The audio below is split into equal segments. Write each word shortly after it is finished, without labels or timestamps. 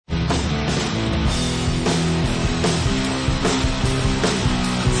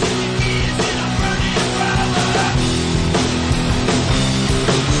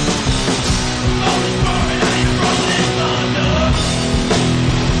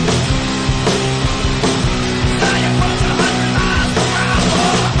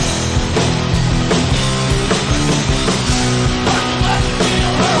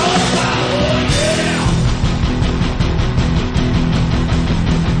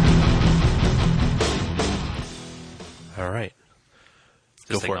right. Is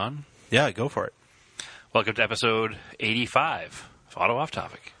this thing on? Yeah, go for it. Welcome to episode 85 of Auto Off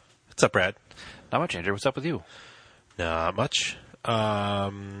Topic. What's up, Brad? Not much, Andrew. What's up with you? Not much.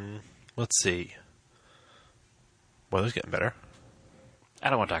 Let's see. Weather's getting better. I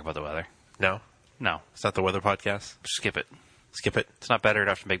don't want to talk about the weather. No? No. It's not the weather podcast? Just skip it. Skip it. It's not better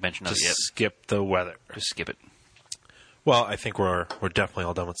enough to make mention of Just it yet. skip the weather. Just skip it. Well, I think we're definitely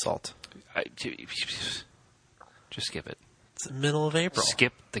all done with salt. Just skip it. It's the middle of April.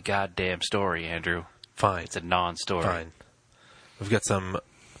 Skip the goddamn story, Andrew. Fine. It's a non-story. Fine. We've got some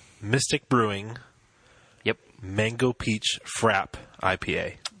Mystic Brewing Yep. Mango Peach Frap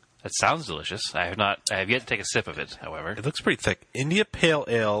IPA. That sounds delicious. I have yet to take a sip of it, however. It looks pretty thick. India Pale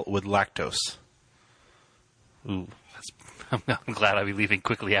Ale with lactose. Ooh. I'm glad I'll be leaving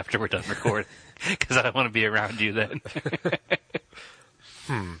quickly after we're done recording, because I don't want to be around you then.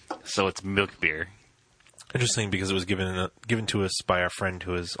 So it's milk beer. Interesting, because it was given to us by our friend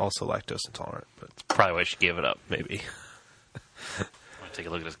who is also lactose intolerant. But Probably why she gave it up. maybe. I'm going to take a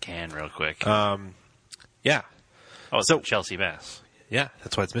look at this can real quick. Yeah. Oh, it's from Chelsea, Mass. Yeah,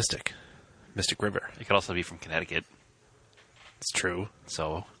 that's why it's Mystic. Mystic River. It could also be from Connecticut, It's true.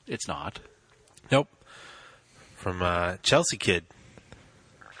 so it's not. Nope. From Chelsea Kid.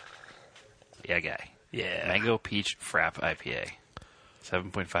 Yeah, guy. Yeah. Mango Peach Frap IPA.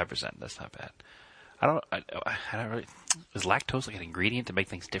 7.5%. That's not bad. I don't really... Is lactose like an ingredient to make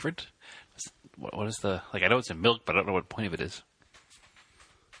things different? What is the... Like, I know it's in milk, but I don't know what the point of it is.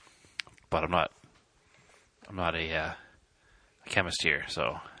 But I'm not a chemist here,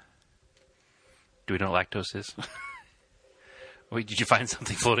 so... Do we know what lactose is? Wait, did you find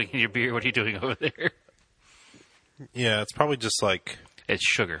something floating in your beer? What are you doing over there? Yeah, it's probably just like It's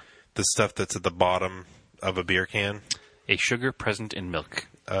sugar. the stuff that's at the bottom of a beer can. A sugar present in milk.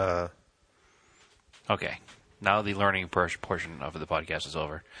 Okay. Now the learning portion of the podcast is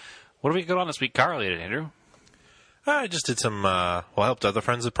over. What have we got on this week car related, Andrew? I just did some, I helped other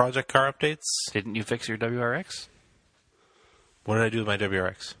friends with Project Car updates. Didn't you fix your WRX? What did I do with my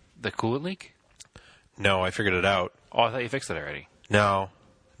WRX? The coolant leak? No, I figured it out. Oh, I thought you fixed it already. No,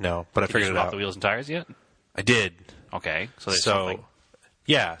 but I Did you figured it swap out. the wheels and tires yet? I did. Okay. So there's something.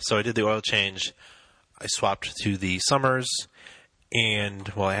 Yeah, so I did the oil change. I swapped to the Summers, and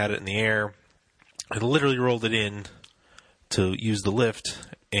while I had it in the air, I literally rolled it in to use the lift,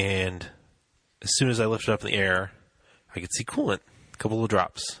 and as soon as I lifted it up in the air, I could see coolant, a couple of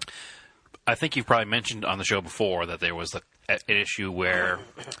drops. I think you've probably mentioned on the show before that there was an issue where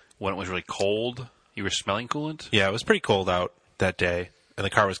when it was really cold, you were smelling coolant. Yeah, it was pretty cold out that day, and the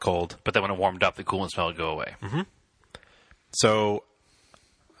car was cold. But then when it warmed up, the coolant smell would go away. Mm-hmm. So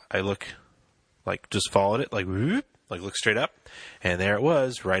I just followed it, whoop, look straight up, and there it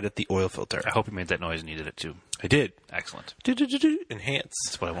was, right at the oil filter. I hope you made that noise and you did it too. I did. Excellent. Enhance.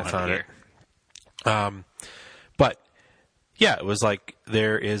 That's what I wanted found to hear. But, yeah, it was like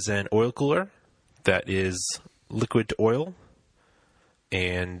there is an oil cooler that is liquid to oil,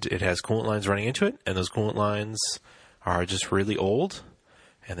 and it has coolant lines running into it, and those coolant lines are just really old,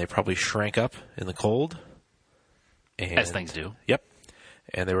 and they probably shrank up in the cold. And, As things do. Yep.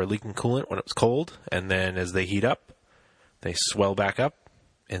 And they were leaking coolant when it was cold, and then as they heat up, they swell back up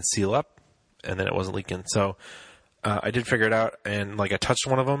and seal up, and then it wasn't leaking. So I did figure it out, and I touched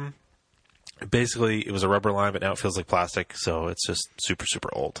one of them. Basically, it was a rubber line, but now it feels like plastic, so it's just super, super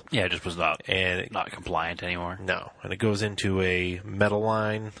old. Yeah, it just was not And not compliant anymore. no, and it goes into a metal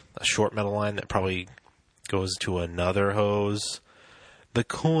line, a short metal line that probably goes to another hose. The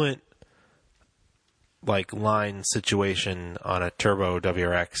coolant line situation on a turbo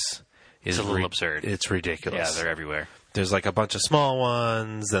WRX is It's a little absurd. It's ridiculous. Yeah, they're everywhere. There's a bunch of small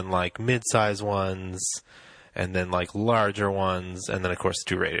ones, and mid-size ones, and then larger ones, and then of course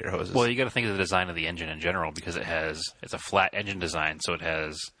 2 radiator hoses. Well, you got to think of the design of the engine in general because it's a flat engine design, so it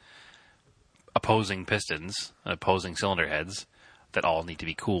has opposing pistons, opposing cylinder heads that all need to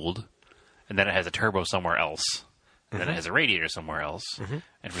be cooled, and then it has a turbo somewhere else, and then it has a radiator somewhere else,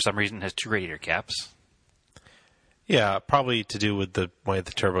 and for some reason it has 2 radiator caps. Yeah, probably to do with the way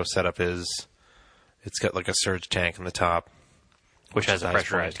the turbo setup is. It's got a surge tank in the top, Which has is a the highest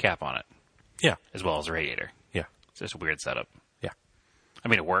pressurized point. cap on it, Yeah, as well as a radiator. yeah, It's just a weird setup. yeah. I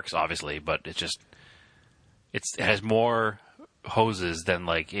mean, it works, obviously, but it has more hoses than, an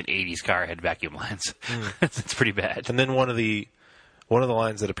 80s car had vacuum lines. It's pretty bad. And then one of the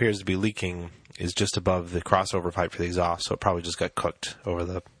lines that appears to be leaking is just above the crossover pipe for the exhaust, so it probably just got cooked over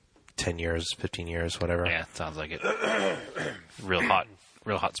the 10 years, 15 years, whatever. Yeah, sounds like it.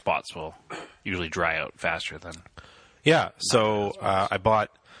 Real hot spots will usually dry out faster than... Yeah, so I bought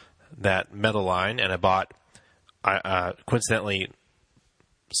that metal line, and I bought coincidentally,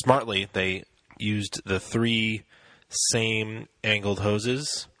 smartly, they used the 3 same angled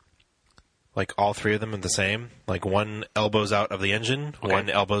hoses. Like all 3 of them are the same. Like one elbows out of the engine, Okay. one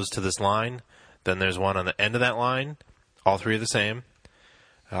elbows to this line. Then there's one on the end of that line. All 3 are the same.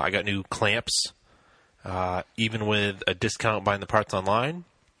 I got new clamps. Even with a discount buying the parts online,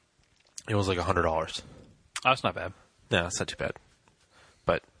 it was like $100. Oh, that's not bad. No, it's not too bad.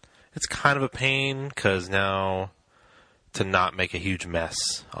 But it's kind of a pain because now to not make a huge mess,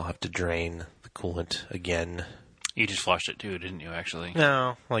 I'll have to drain the coolant again. You just flushed it too, didn't you? Actually.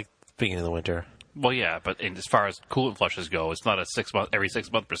 No, like beginning of the winter. Well, yeah, but as far as coolant flushes go, it's not a every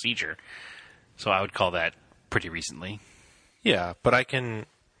 6 month procedure. So I would call that pretty recently. Yeah, but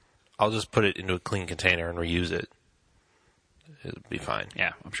I'll just put it into a clean container and reuse it. It'll be fine.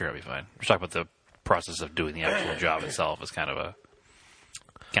 Yeah, I'm sure it'll be fine. We're talking about the process of doing the actual job itself is kind of a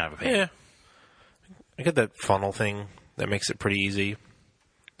pain. Yeah. I got that funnel thing that makes it pretty easy,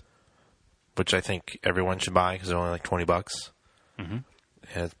 which I think everyone should buy because they're only like $20. Mm-hmm.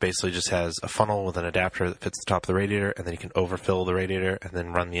 And it basically just has a funnel with an adapter that fits the top of the radiator, and then you can overfill the radiator and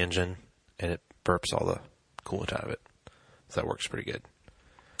then run the engine, and it burps all the coolant out of it. So that works pretty good.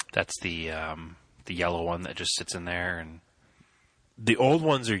 That's the yellow one that just sits in there, and The old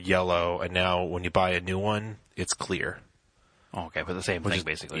ones are yellow, and now when you buy a new one, it's clear. oh, okay, but the same thing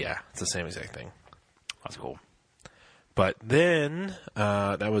basically. Yeah, it's the same exact thing. That's cool. But then,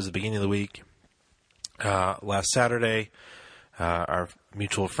 that was the beginning of the week. Last Saturday, our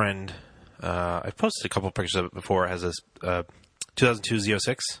mutual friend, I've posted a couple of pictures of it before, has this 2002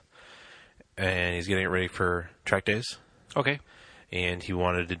 Z06, and he's getting it ready for track days. Okay. And he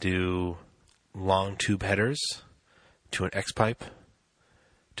wanted to do long tube headers to an X-pipe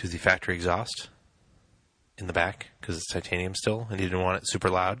to the factory exhaust in the back, because it's titanium still, and he didn't want it super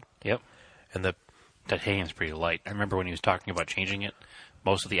loud. Yep. And the Titanium's pretty light. I remember when he was talking about changing it,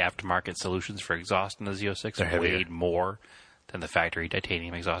 most of the aftermarket solutions for exhaust in the Z06 They're heavier. weighed more than the factory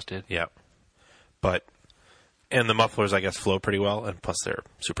titanium exhaust did. Yeah. And the mufflers, I guess, flow pretty well, and plus they're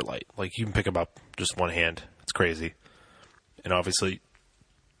super light. Like, you can pick them up just one hand. It's crazy. And obviously,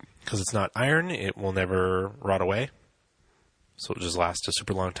 because it's not iron, it will never rot away. So it'll just last a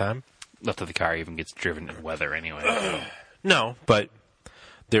super long time. Not that the car even gets driven in weather anyway. No, but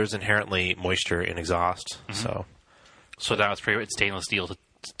there's inherently moisture in exhaust, so So now it's stainless steel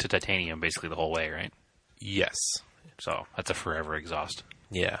to titanium basically the whole way, right? yes. So that's a forever exhaust,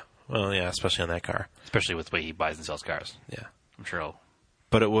 Yeah. Well, yeah, especially on that car. especially with the way he buys and sells cars. Yeah. I'm sure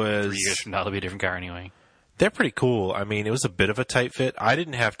But it was... 3 years from now it'll be a different car anyway. They're pretty cool. I mean, it was a bit of a tight fit. I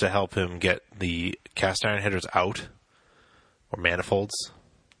didn't have to help him get the cast iron headers out, or manifolds.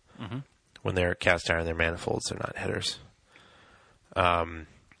 Mm-hmm. When they're cast iron, they're manifolds. They're not headers. So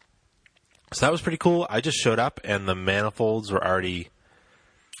that was pretty cool. I just showed up, and the manifolds were already...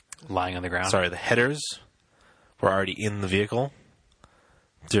 Lying on the ground. Sorry, the headers were already in the vehicle.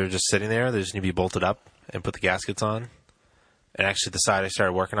 They're just sitting there. They just need to be bolted up and put the gaskets on. And actually, the side I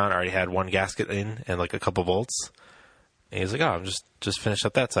started working on already had one gasket in and like a couple bolts. And he's like, "Oh, I'm just finished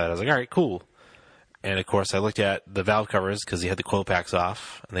up that side." I was like, "All right, cool." And of course, I looked at the valve covers because he had the coil packs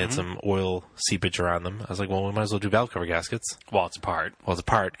off and they had some oil seepage around them. I was like, "Well, we might as well do valve cover gaskets." While it's apart. Well, it's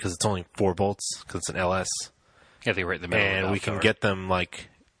apart because it's only 4 bolts because it's an LS, Yeah, they were right in the middle of the and valve we can cover. get them like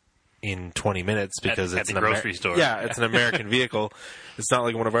in 20 minutes because At it's the an grocery store. Yeah, it's an American vehicle. It's not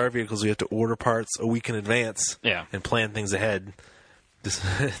like one of our vehicles. We have to order parts a week in advance. Yeah. And plan things ahead. That's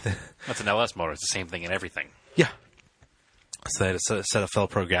an LS motor. It's the same thing in everything. Yeah. So they had a set of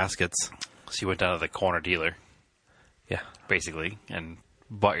Felpro gaskets. So you went down to the corner dealer, Yeah. basically, and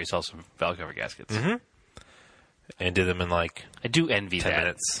bought yourself some valve cover gaskets. Mm-hmm. And did them in like I do envy 10 that.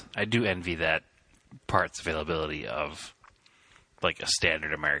 minutes. I do envy that parts availability of like a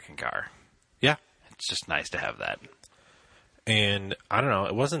standard American car. Yeah. It's just nice to have that. And I don't know,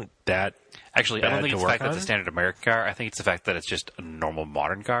 it wasn't that Actually, I don't bad think to it's the work fact that it's a on? standard American car. I think it's the fact that it's just a normal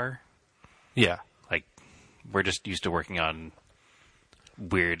modern car. Yeah. Like, we're just used to working on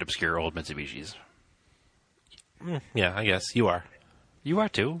weird, obscure old Mitsubishis. Yeah, I guess you are. You are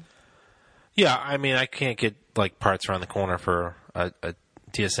too. Yeah, I mean, I can't get like parts around the corner for a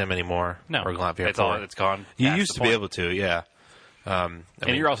TSM anymore. No, or Glomp it's all. It's gone. You past used the to be point. able to, yeah. I And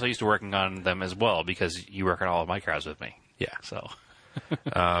mean, you're also used to working on them as well because you work on all of my cars with me. yeah. So,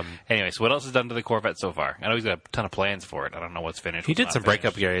 anyway, so what else is done to the Corvette so far? I know he's got a ton of plans for it. I don't know what's finished. He what's did not some brake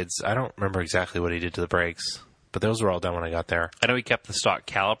finished. upgrades. I don't remember exactly what he did to the brakes, but those were all done when I got there. I know he kept the stock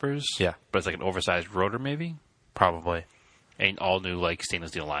calipers. Yeah. but it's like an oversized rotor, maybe, Probably. and all new like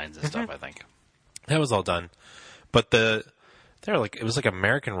stainless steel lines and Mm-hmm. stuff. I think. That was all done. But the it was like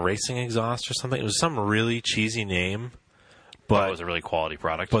American Racing Exhaust or something. It was some really cheesy name, But it was a really quality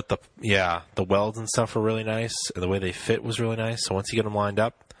product. but the welds and stuff were really nice, and the way they fit was really nice. So once you get them lined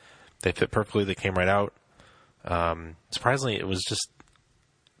up, they fit perfectly. They came right out. Surprisingly, it was just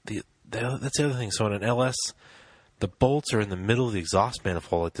that's the other thing. So in an LS, the bolts are in the middle of the exhaust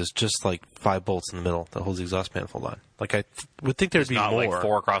manifold. Like there's just like 5 bolts in the middle that holds the exhaust manifold on. Like I would think there'd be not more. like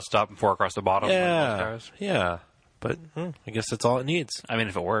 4 across the top and 4 across the bottom. like most cars. Yeah. But I guess that's all it needs. I mean,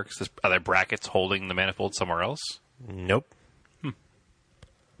 if it works, are there brackets holding the manifold somewhere else? Nope.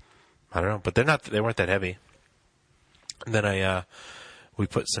 I don't know, but they weren't that heavy. And then we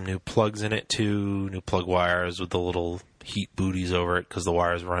put some new plugs in it too, new plug wires with the little heat booties over it because the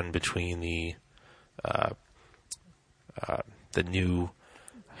wires run between the new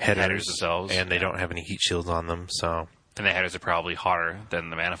headers themselves, and they don't have any heat shields on them. So And the headers are probably hotter than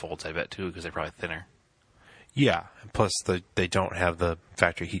the manifolds, I bet, too, because they're probably thinner. yeah, and plus they don't have the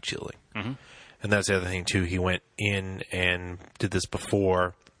factory heat shielding. Mm-hmm. And that's the other thing too. He went in and did this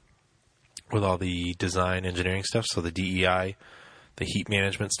before with all the design engineering stuff, so the DEI, the heat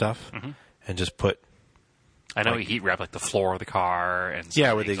management stuff, and just put. I know he heat wrapped like the floor of the car and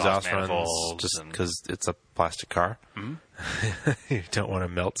With the exhaust runs, manifolds just because it's a plastic car. You don't want to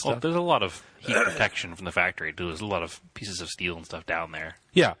melt Well, stuff. there's a lot of heat protection from the factory too. There's a lot of pieces of steel and stuff down there.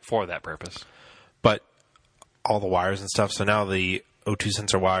 Yeah, For that purpose. but all the wires and stuff. So now the O2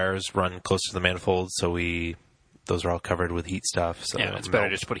 sensor wires run close to the manifold, so those are all covered with heat stuff. So Yeah, it's better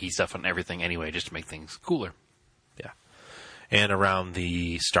just to put heat stuff on everything anyway, just to make things cooler. Yeah, and around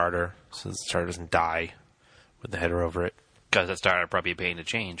the starter, so the starter doesn't die with the header over it. Because that starter probably a pain to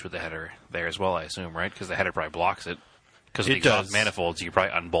change with the header there as well, I assume, right? Because the header probably blocks it. Because with the It exhaust does. manifolds, you can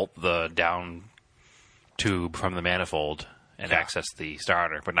probably unbolt the down tube from the manifold and access the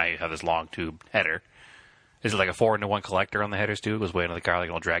starter. But now you have this long tube header. Is it like a 4-into-1 collector on the headers too? It goes way into the car like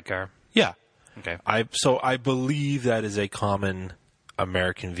an old drag car? Yeah, Okay. I believe that is a common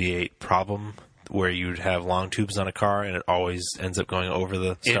American V8 problem where you'd have long tubes on a car and it always ends up going over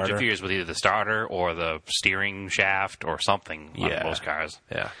the It starter. interferes with either the starter or the steering shaft or something on Yeah. most cars.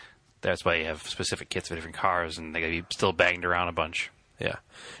 Yeah, That's why you have specific kits for different cars, and they got to be still banged around a bunch. yeah.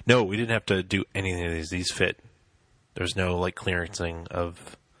 No, we didn't have to do anything of these. These fit. There's no like clearancing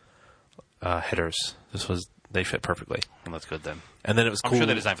of headers. They fit perfectly. Well, that's good then. And then it was I'm cool. sure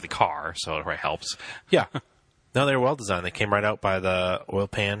they're designed for the car, so it probably helps. Yeah. No, they were well designed. They came right out by the oil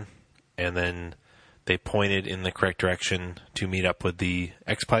pan, and then they pointed in the correct direction to meet up with the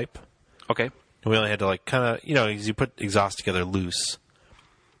X pipe. Okay. And we only had to like kind of, as you put exhaust together loose,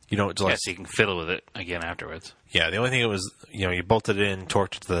 you don't just Yeah, like, so you can fiddle with it again afterwards. yeah, the only thing it was, you bolted it in,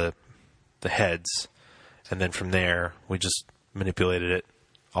 torqued the heads, and then from there, we just manipulated it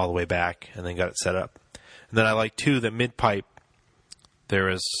all the way back and then got it set up. And then I like too, the mid pipe,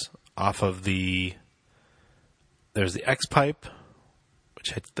 there's the X pipe, which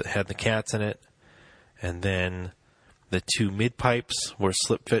had the cats in it, and then the 2 mid pipes were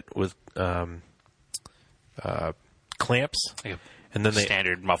slip fit with clamps, Like a and then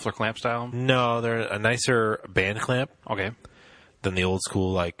standard muffler clamp style. no, they're a nicer band clamp Okay. than the old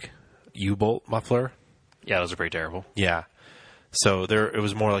school like U-bolt muffler. Yeah, those are pretty terrible. Yeah, so it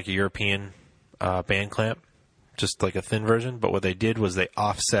was more like a European band clamp, just like a thin version. But what they did was they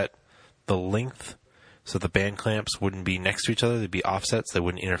offset the length, so the band clamps wouldn't be next to each other; they'd be offsets. They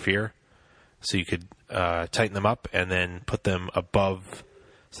wouldn't interfere. So you could tighten them up and then put them above,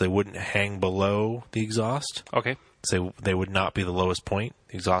 so they wouldn't hang below the exhaust. Okay. So they would not be the lowest point.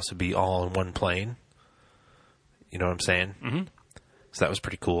 The exhaust would be all in one plane. You know what I'm saying? Mm-hmm. So that was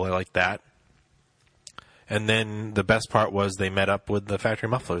pretty cool. I liked that. And then the best part was they met up with the factory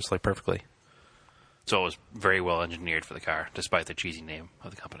mufflers like perfectly. So it was very well engineered for the car, despite the cheesy name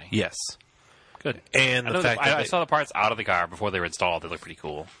of the company. Yes. Good. And I the fact that I saw the parts out of the car before they were installed. They look pretty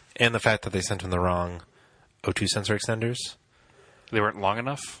cool. they sent them the wrong O2 sensor extenders They weren't long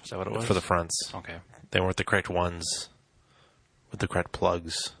enough? Is that what it was? for the fronts. Okay. They weren't the correct ones with the correct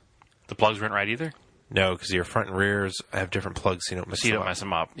plugs. The plugs weren't right either? No, because your front and rears have different plugs, so you don't mix So you them don't up. mess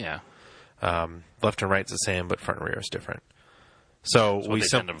them up. Yeah. Left and right's the same, but front and rear is different. So, So they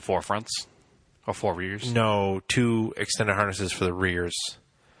send them 4 fronts? Or 4 rears? No, 2 extended harnesses for the rears.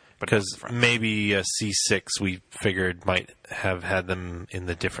 But Because not the front. maybe a C6 we figured might have had them in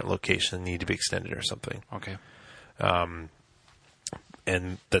the different location, need to be extended or something. Okay.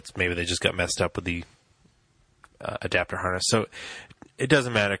 And that's maybe they just got messed up with the adapter harness. So it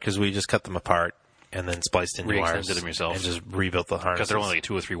doesn't matter because we just cut them apart and then spliced in new wires. Re-extended them yourself. And just rebuilt the harness. Because they're only like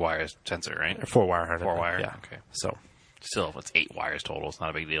 2 or 3 wires sensor, right? 4-wire harness. 4-wire? Yeah. Okay. So, Still, it's 8 wires total. It's not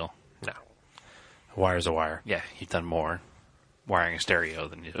a big deal. no. A wire's a wire. Yeah, you've done more. wiring a stereo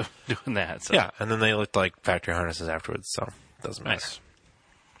than you do doing that. So. Yeah, and then they looked like factory harnesses afterwards, so it doesn't matter.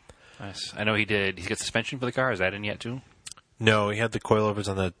 Nice. I know he's got suspension for the car. Is that in yet too? No, he had the coilovers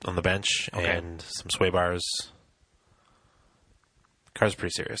on the bench Okay. and some sway bars. Car's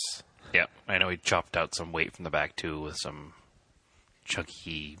pretty serious. Yeah, I know he chopped out some weight from the back too with some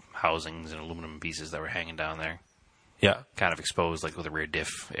chunky housings and aluminum pieces that were hanging down there. Yeah. Kind of exposed, like where the rear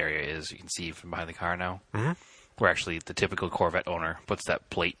diff area is. You can see from behind the car now. Mm-hmm. Where actually the typical Corvette owner puts that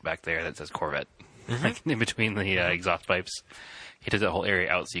plate back there that says Corvette, like in between the exhaust pipes. He took that whole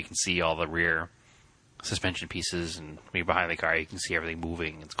area out so you can see all the rear suspension pieces, and when you're behind the car, you can see everything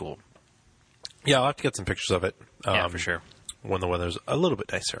moving. It's cool. Yeah, I'll have to get some pictures of it. Yeah, for sure. When the weather's a little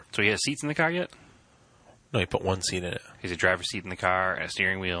bit nicer. So he has seats in the car yet? No, you put one seat in it. He has a driver's seat in the car, and a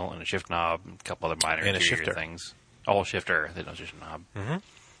steering wheel, and a shift knob, and a couple other minor And a interior shifter. things. Oh, shifter. They don't shift knob.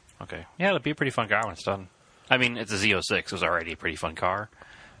 Mm-hmm. Okay. Yeah, it'll be a pretty fun car when it's done. I mean, it's a Z06. It was already a pretty fun car.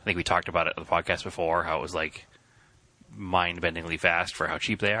 I think we talked about it on the podcast before, how it was like mind-bendingly fast for how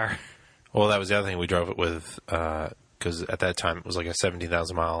cheap they are. Well, that was the other thing we drove it with, because at that time it was like a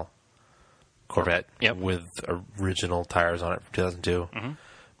 17,000 mile Corvette Yep. with original tires on it from 2002. Mm-hmm.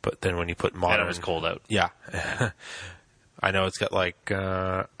 But then when you put modern, And it was cold out. yeah, I know it's got like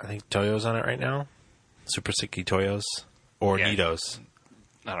I think Toyos on it right now, Super Sticky Toyos or Yeah. Nitos.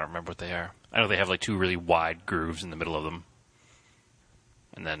 I don't remember what they are. I know they have like two really wide grooves in the middle of them.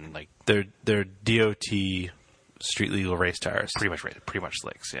 And then like They're DOT street legal race tires. pretty much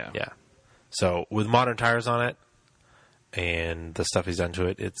slicks, yeah. Yeah. So with modern tires on it and the stuff he's done to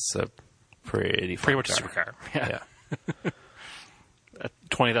it, it's a pretty fun Pretty much a car. supercar. Yeah. Yeah. A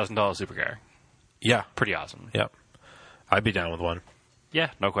 $20,000 supercar. Yeah. Pretty awesome. Yep. I'd be down with one.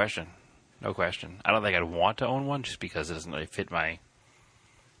 Yeah, no question. No question. I don't think I'd want to own one just because it doesn't really fit my...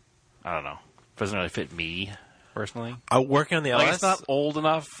 I don't know. It doesn't really fit me, personally. Working on the LS, Like, it's not old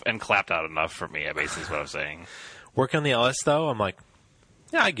enough and clapped out enough for me, basically is what I'm saying. working on the LS though, I'm like,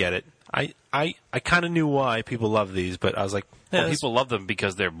 yeah, I get it. I kind of knew why people love these, but I was like, yeah, Well, this- people love them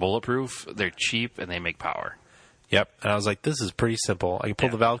because they're bulletproof, they're cheap, and they make power. Yep. And I was like, this is pretty simple. I pulled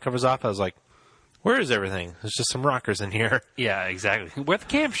Yeah. the valve covers off. I was like, where is everything? There's just some rockers in here. Yeah, exactly. Where are the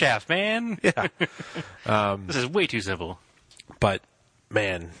camshafts, man? Yeah. This is way too simple. But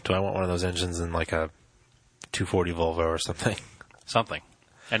man, do I want one of those engines in like a 240 Volvo or something? Something.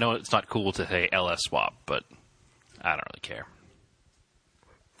 I know it's not cool to say LS swap, but I don't really care.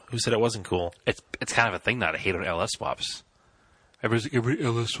 Who said it wasn't cool? It's kind of a thing now to hate on LS swaps. Everybody's like, every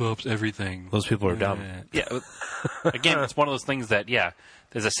LS swaps everything. Those people are dumb. Yeah. Again, it's one of those things that, yeah,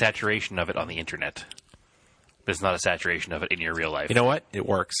 there's a saturation of it on the internet. There's not a saturation of it in your real life. You know what? It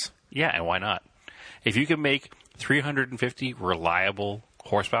works. Yeah, and why not? If you can make 350 reliable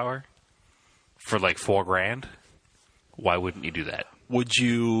horsepower for like $4,000, why wouldn't you do that? Would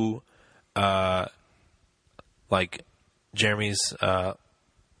you, like Jeremy's Le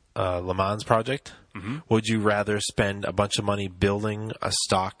Mans project? Mm-hmm. Would you rather spend a bunch of money building a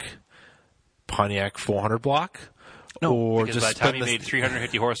stock Pontiac 400 block, or because just by the time spend you made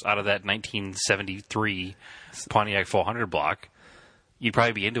 350 horse out of that 1973 Pontiac 400 block, you'd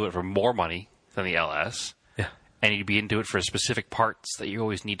probably be into it for more money than the LS. Yeah, And you'd be into it for specific parts that you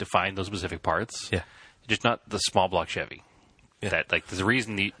always need to find those specific parts. yeah, Just not the small block Chevy. Yeah. That like there's a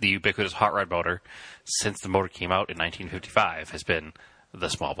reason the ubiquitous hot rod motor, since the motor came out in 1955, has been the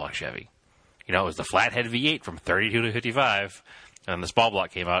small block Chevy. You know, it was the flathead V8 from 32 to 55, and then the small block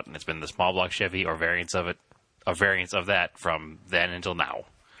came out, and it's been the small block Chevy or variants of it, a variants of that from then until now.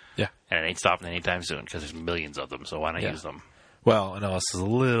 yeah. And it ain't stopping anytime soon because there's millions of them. So why not Yeah. use them? Well, and LS is a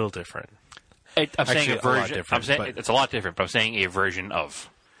little different. I'm saying Actually, a a lot version. different, I'm saying but- it's a lot different, but I'm saying a version of,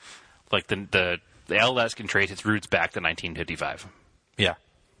 like the LS can trace its roots back to 1955. Yeah,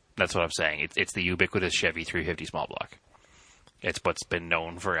 That's what I'm saying. It's the ubiquitous Chevy 350 small block. It's what's been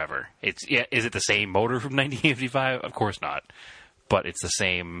known forever. Is it the same motor from 1955? Of course not, but it's the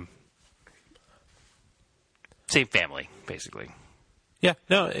same family basically. yeah.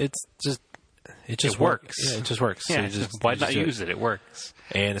 No, it just It works. Yeah, it just works. Yeah, So you just, why you not just do use it? It works.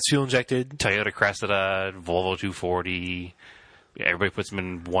 And it's fuel injected. Toyota Cressida, Volvo 240. Everybody puts them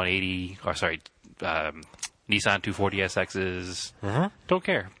in 180. Or sorry, Nissan 240 SXs. Mm-hmm. Don't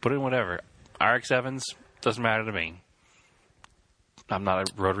care. Put it in whatever. RX-7s doesn't matter to me. I'm not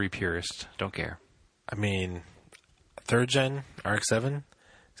a rotary purist. Don't care. I mean, third gen RX-7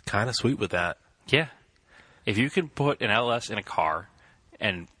 is kind of sweet with that. Yeah. If you can put an LS in a car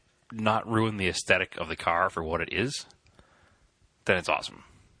and not ruin the aesthetic of the car for what it is, then it's awesome.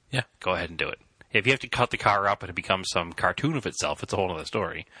 Yeah, Go ahead and do it. If you have to cut the car up and it becomes some cartoon of itself, it's a whole other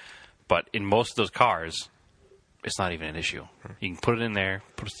story. But in most of those cars, it's not even an issue. You can put it in there,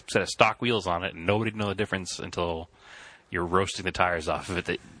 put a set of stock wheels on it, and nobody know the difference until you're roasting the tires off of it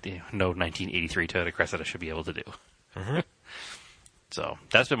that no 1983 Toyota Cressida should be able to do. Mm-hmm. So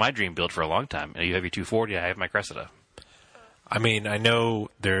that's been my dream build for a long time. You have your 240, I have my Cressida. I mean, I know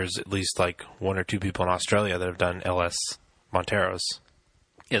there's at least like one or two people in Australia that have done LS Monteros.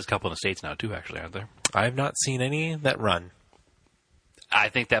 Yeah, there's a couple in the States now too, actually, aren't there? I have not seen any that run. I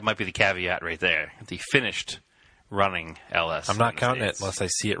think that might be the caveat right there. The finished running LS. I'm not in the counting it States. unless I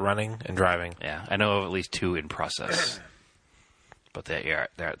see it runking and driving. Yeah, I know of at least 2 in process, but they're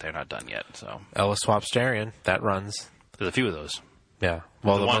not done yet. So LS Swap Starion, that runs. there's a few of those. Yeah. Well,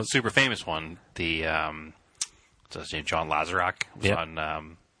 Well, the the one most, super famous one, the what's his name, John Lazarak, was Yep.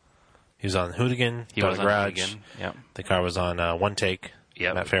 on. he was on Hoonigan, He Dog was on Garage. Hoonigan. Yep. The car was on One Take.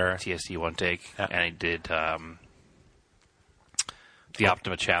 Yep. Matt Farah. TSD one take, Yeah. and he did the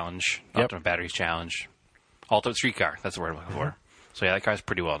Optima Challenge, Yep. Optima Batteries Challenge, Ultimate Streetcar. That's the word I'm looking for. So yeah, that car's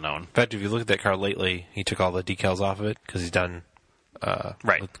pretty well known. In fact, if you look at that car lately, he took all the decals off of it because he's done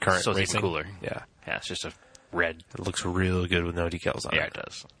Right. with current So it's racing. even cooler. Yeah. Yeah, it's just a red. It looks real good with no decals on Yeah, it. it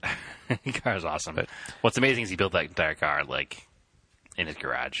does. The car's awesome. But- What's amazing is he built that entire car like in his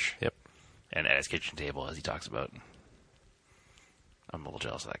garage Yep. and at his kitchen table, as he talks about. I'm a little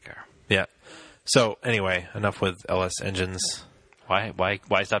jealous of that car. Yeah. So anyway, enough with LS engines. Why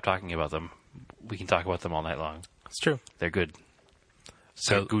stop talking about them? We can talk about them all night long. It's true. They're good.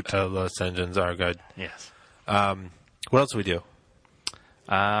 So good. LS engines are good. Yes. What else do we do?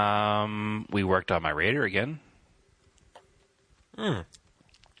 We worked on my Raider again.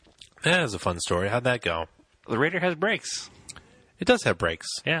 That is a fun story. How'd that go? The Raider has brakes. It does have brakes.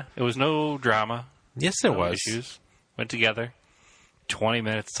 Yeah, it was no drama. Yes, there No was. issues. Went together. 20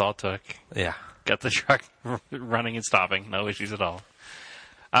 minutes, it's all it took. Yeah. Got the truck running and stopping. No issues at all.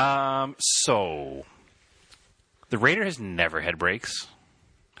 So, the Raider has never had brakes.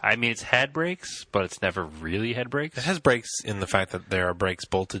 I mean, it's had brakes, but it's never really had brakes. It has brakes in the fact that there are brakes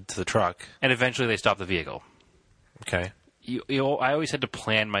bolted to the truck. And eventually they stop the vehicle. Okay. I always had to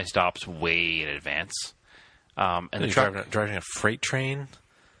plan my stops way in advance. And the You're truck... driving a freight train?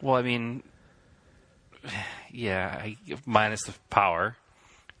 Well, I mean... Yeah, minus the power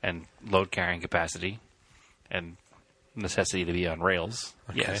and load carrying capacity and necessity to be on rails.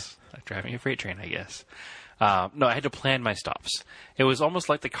 Okay. Yes, like driving a freight train, I guess. No, I had to plan my stops. It was almost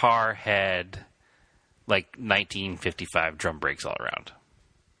like the car had like 1955 drum brakes all around.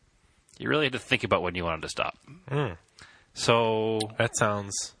 You really had to think about when you wanted to stop. So, That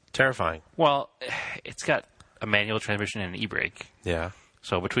sounds terrifying. well, it's got a manual transmission and an e-brake. Yeah.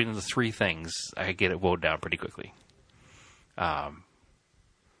 So between the 3 things, I could get it wound down pretty quickly. And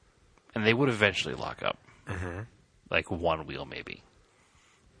they would eventually lock up. Mm-hmm. Like one wheel, maybe.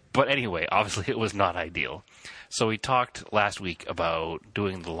 But anyway, obviously it was not ideal. So we talked last week about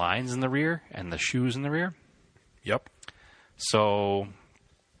doing the lines in the rear and the shoes in the rear. Yep. So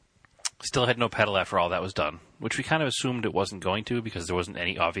still had no pedal after all that was done, which we kind of assumed it wasn't going to because there wasn't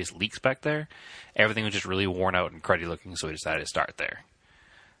any obvious leaks back there. Everything was just really worn out and cruddy looking, so we decided to start there.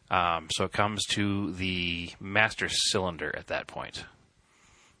 So it comes to the master cylinder at that point.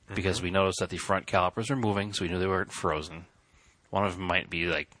 Because we noticed that the front calipers were moving, so we knew they weren't frozen. One of them might be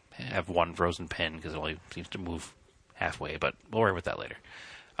like have one frozen pin because it only seems to move halfway, but we'll worry about that later.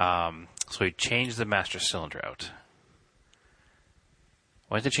 So we changed the master cylinder out.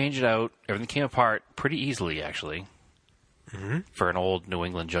 Went to change it out. Everything came apart pretty easily, actually, for an old New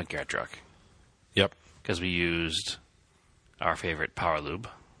England junkyard truck. Yep. Because we used our favorite Power Lube.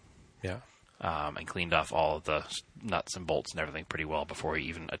 Yeah. And cleaned off all of the nuts and bolts and everything pretty well before he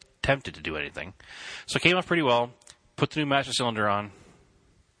even attempted to do anything. So it came off pretty well. Put the new master cylinder on.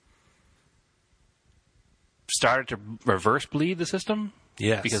 Started to reverse bleed the system.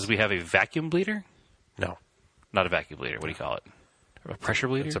 Yes. Because we have a vacuum bleeder. No. Not a vacuum bleeder. What do you call it? A pressure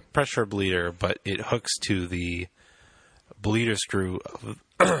bleeder? It's a pressure bleeder, but it hooks to the bleeder screw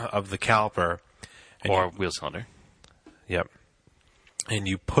of the caliper. And or wheel cylinder. Yep. And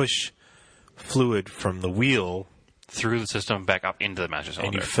you push fluid from the wheel Through the system back up into the master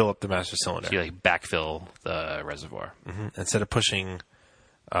cylinder. and you fill up the master cylinder. So you like backfill the reservoir. Instead of pushing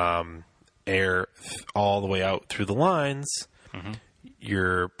air all the way out through the lines,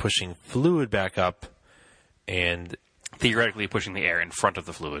 you're pushing fluid back up, and Theoretically pushing the air in front of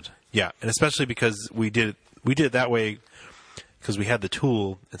the fluid. yeah, and especially because we did it that way because we had the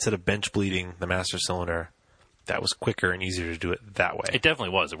tool instead of bench bleeding the master cylinder. That was quicker and easier to do it that way. It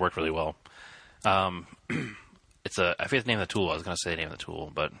definitely was. It worked really well. I forget the name of the tool. I was going to say the name of the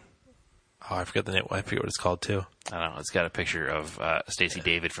tool, but Oh, I forget the name. I forget what it's called too. I don't know. It's got a picture of Stacey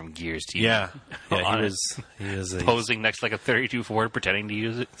David from Gears TV. Yeah, he on it. was a Posing next to like a 32 Ford, pretending to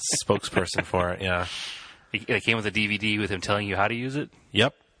use it. spokesperson for it. Yeah. It came with a DVD with him telling you how to use it.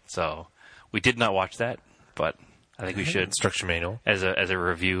 Yep. So we did not watch that, but I think we should Instruction manual. as a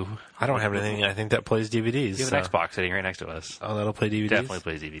review. I don't have anything. I think that plays DVDs. We have an Xbox sitting right next to us. Oh, that'll play DVDs. Definitely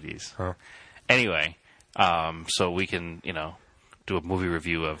plays DVDs. Huh. Anyway, so we can do a movie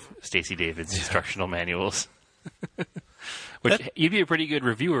review of Stacey David's instructional manuals. Which you'd be a pretty good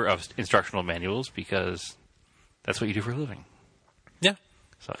reviewer of instructional manuals because that's what you do for a living. Yeah.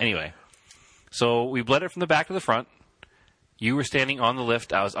 So anyway, so we bled it from the back to the front. You were standing on the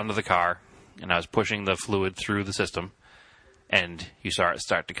lift. I was under the car, and I was pushing the fluid through the system. And you saw it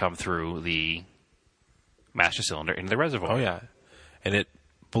start to come through the master cylinder into the reservoir. Oh yeah, and it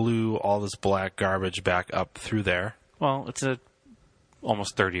blew all this black garbage back up through there. Well, it's a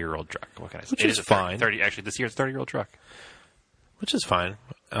almost 30-year-old truck. What can I say? Which It is a fine. 30. Actually, this year it's a 30-year-old truck. Which is fine.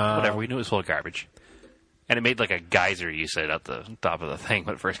 Whatever. We knew it was full of garbage. And it made like a geyser, you said, at the top of the thing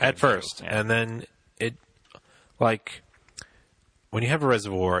when it first came At first. through. Yeah. And then it, like, when you have a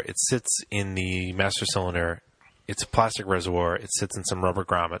reservoir, it sits in the master cylinder. It's a plastic reservoir. It sits in some rubber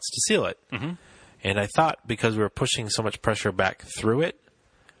grommets to seal it. Mm-hmm. And I thought because we were pushing so much pressure back through it,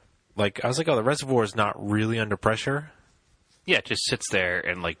 like, I was like, oh, the reservoir is not really under pressure. Yeah, it just sits there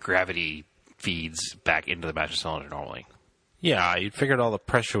and like gravity feeds back into the master cylinder normally. Yeah, you'd figured all the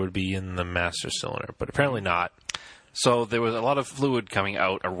pressure would be in the master cylinder, but apparently not. So there was a lot of fluid coming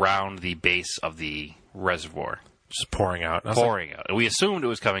out around the base of the reservoir. Just pouring out. And I was Pouring out. And we assumed it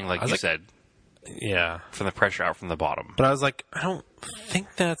was coming, like you said, like, yeah. from the pressure out from the bottom. But I was like, I don't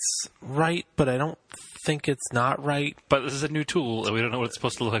think that's right, but I don't think it's not right. But this is a new tool, and we don't know what it's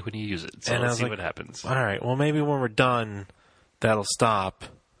supposed to look like when you use it. So And I let's was see like, what happens. All right, well, maybe when we're done, that'll stop.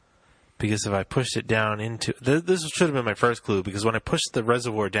 Because if I pushed it down into... This should have been my first clue, because when I pushed the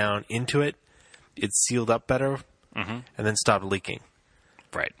reservoir down into it, it sealed up better and then stopped leaking.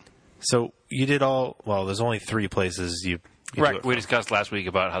 Right. So you did all... Well, there's only 3 places you do Right. it We from. discussed last week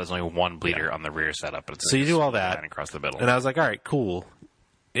about how there's only one bleeder on the rear setup. But it's So you do all that. line across the middle. And I was like, all right, cool.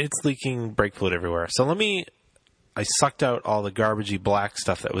 It's leaking brake fluid everywhere. So I sucked out all the garbagey black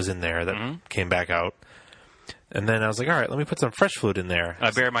stuff that was in there that came back out. And then I was like, all right, let me put some fresh fluid in there.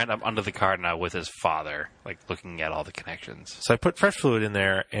 Bear in mind, I'm under the car now with his father, like looking at all the connections. So I put fresh fluid in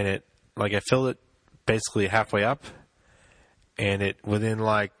there, and I filled it basically halfway up. And within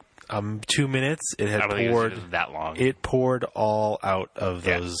 2 minutes, it had I don't think poured. it was that long. It poured all out of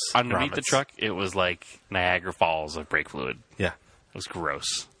those Underneath the grommets. truck, it was like Niagara Falls of brake fluid. Yeah, It was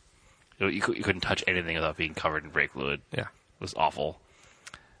gross. You couldn't touch anything without being covered in brake fluid. yeah. It was awful.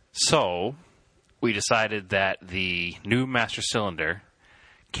 So we decided that the new master cylinder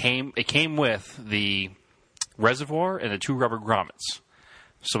came with the reservoir and the 2 rubber grommets.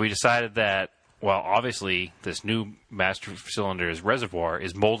 So we decided that, well, obviously this new master cylinder's reservoir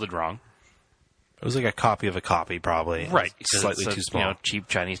is molded wrong. It was like a copy of a copy, probably. Right. It's slightly It's a, too small. cheap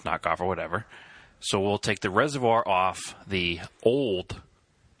Chinese knockoff or whatever. So we'll take the reservoir off the old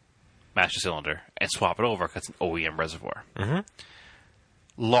master cylinder and swap it over because it's an OEM reservoir. Mm-hmm.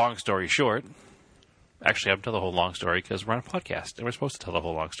 Long story short, actually, I'm going to tell the whole long story because we're on a podcast and we're supposed to tell the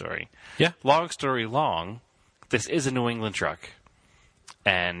whole long story. Yeah. Long story long, this is a New England truck,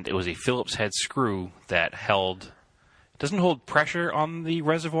 and it was a Phillips head screw that doesn't hold pressure on the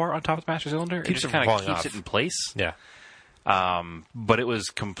reservoir on top of the master cylinder. Keeps it just it from kind of falling keeps off. it in place. Yeah. But it was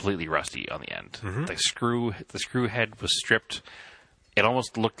completely rusty on the end. Mm-hmm. The screw head was stripped. It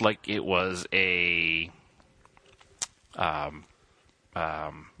almost looked like it was a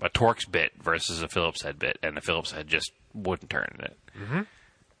Torx bit versus a Phillips head bit, and the Phillips head just wouldn't turn in it. Mm-hmm.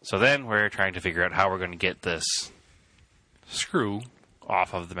 So then we're trying to figure out how we're going to get this screw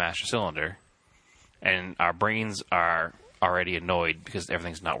off of the master cylinder, and our brains are already annoyed because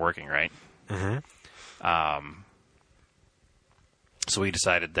everything's not working right. Mm-hmm. So we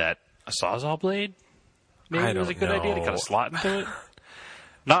decided that a Sawzall blade maybe was a good idea to cut a slot into it.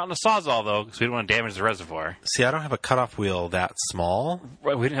 Not on a Sawzall, though, because we didn't want to damage the reservoir. See, I don't have a cutoff wheel that small.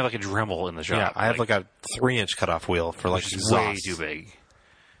 Right, we didn't have like a Dremel in the shop. Yeah, I have like a 3-inch cutoff wheel for like which is exhaust. way too big.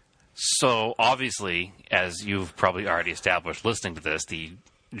 So obviously, as you've probably already established listening to this, the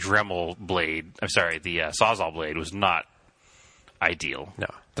Dremel blade, the Sawzall blade was not ideal. No.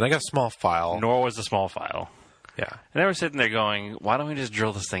 Then I got a small file. Nor was the small file. Yeah. And they were sitting there going, why don't we just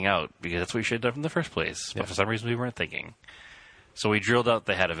drill this thing out? Because that's what we should have done in the first place. But Yeah. for some reason we weren't thinking. So we drilled out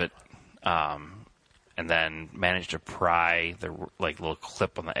the head of it, and then managed to pry the little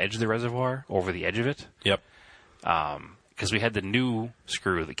clip on the edge of the reservoir over the edge of it. Yep. Because because we had the new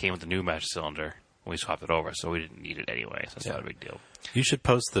screw that came with the new master cylinder when we swapped it over, so we didn't need it anyway. So it's not a big deal. You should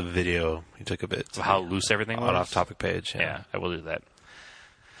post the video you took of it. So how loose everything was? On off-topic page. Yeah, I will do that.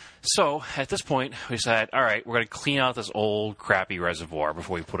 So, at this point, we decided, all right, we're going to clean out this old, crappy reservoir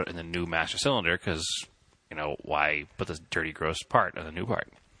before we put it in the new master cylinder, because, why put this dirty, gross part in the new part?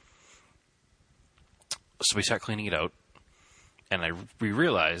 So we start cleaning it out, and we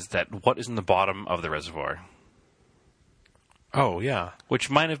realized that what is in the bottom of the reservoir, Oh, yeah. which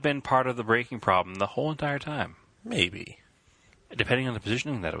might have been part of the braking problem the whole entire time, Maybe. depending on the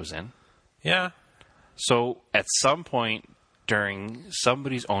positioning that it was in. Yeah. So, at some point during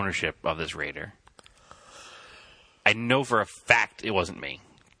somebody's ownership of this Raider, I know for a fact it wasn't me,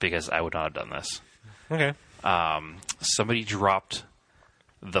 because I would not have done this. Okay. Somebody dropped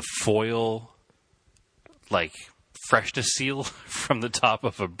the foil, freshness seal from the top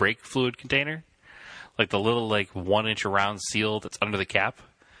of a brake fluid container. Like the little, 1-inch around seal that's under the cap.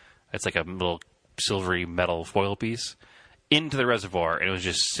 It's like a little silvery metal foil piece into the reservoir, and it was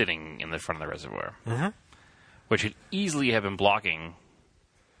just sitting in the front of the reservoir. Mm-hmm. Which could easily have been blocking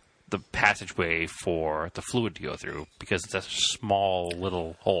the passageway for the fluid to go through, because it's such small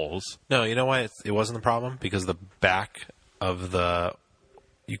little holes. No, you know why it wasn't the problem? Because the back of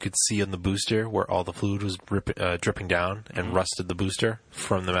you could see in the booster where all the fluid was dripping down and rusted the booster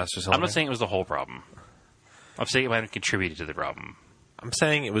from the master cylinder. I'm not saying it was the whole problem. I'm saying it might have contributed to the problem. I'm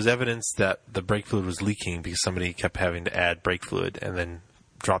saying it was evidence that the brake fluid was leaking because somebody kept having to add brake fluid and then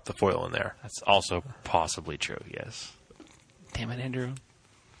drop the foil in there. That's also possibly true, yes. Damn it, Andrew.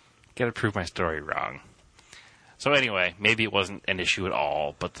 Gotta prove my story wrong. So anyway, maybe it wasn't an issue at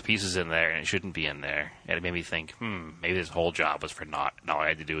all, but the piece is in there and it shouldn't be in there. And it made me think, maybe this whole job was for naught. And all I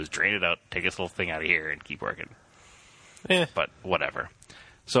had to do was drain it out, take this little thing out of here, and keep working. But whatever.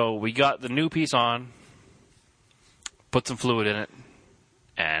 So we got the new piece on, put some fluid in it,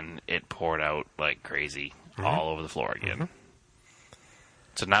 and it poured out like crazy all over the floor again. Mm-hmm.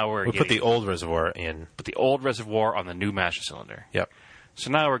 So now we put the old reservoir in. Put the old reservoir on the new master cylinder. Yep.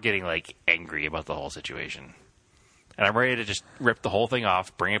 So now we're getting angry about the whole situation. And I'm ready to just rip the whole thing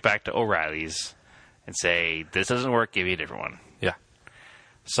off, bring it back to O'Reilly's, and say, this doesn't work, give me a different one. Yeah.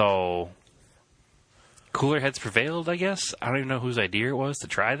 So, cooler heads prevailed, I guess. I don't even know whose idea it was to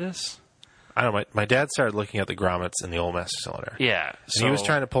try this. I don't know. My dad started looking at the grommets in the old master cylinder. Yeah. And he was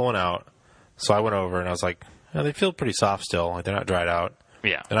trying to pull one out. So I went over and I was like, they feel pretty soft still. They're not dried out.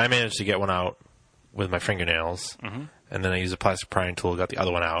 Yeah. And I managed to get one out with my fingernails. Mm-hmm. And then I used a plastic prying tool, got the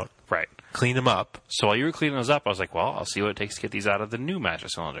other one out. Right. Cleaned them up. So while you were cleaning those up, I was like, well, I'll see what it takes to get these out of the new master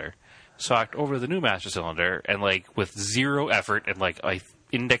cylinder. So I walked over to the new master cylinder, and with zero effort and a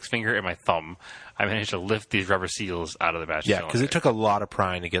index finger and my thumb, I managed to lift these rubber seals out of the master cylinder. Yeah, because it took a lot of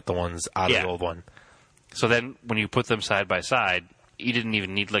prying to get the ones out of the old one. So then when you put them side by side, you didn't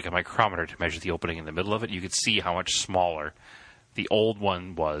even need a micrometer to measure the opening in the middle of it. You could see how much smaller the old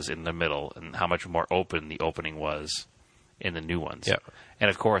one was in the middle and how much more open the opening was in the new ones. Yeah. And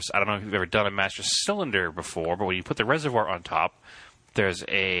of course, I don't know if you've ever done a master cylinder before, but when you put the reservoir on top, there's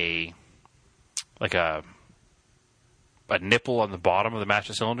a nipple on the bottom of the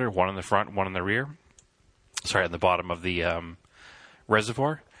master cylinder, one in the front, one in the rear. Sorry, on the bottom of the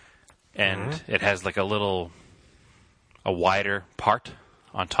reservoir. And it has a wider part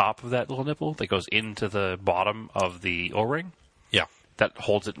on top of that little nipple that goes into the bottom of the O-ring. Yeah. That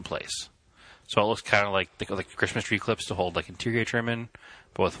holds it in place. So it looks kind of like Christmas tree clips to hold interior trim in,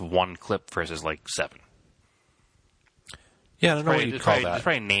 but with one clip versus 7. Yeah, I don't know what you'd call that. There's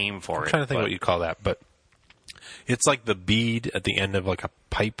probably a name for it. I'm trying to think what you'd call that, but it's like the bead at the end of a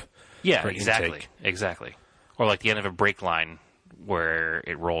pipe. Yeah, for exactly. Exactly. Or the end of a brake line where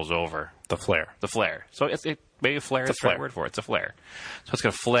it rolls over. The flare. The flare. So maybe a flare is the right word for it. It's a flare. So it's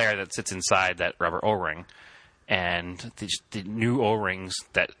got a flare that sits inside that rubber O-ring. And the new O-rings,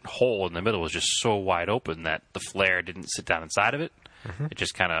 that hole in the middle was just so wide open that the flare didn't sit down inside of it. Mm-hmm. It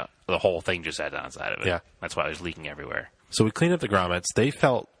just the whole thing just sat down inside of it. Yeah. That's why it was leaking everywhere. So we cleaned up the grommets. They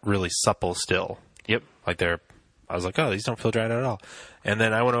felt really supple still. Yep. I was like, oh, these don't feel dried out at all. And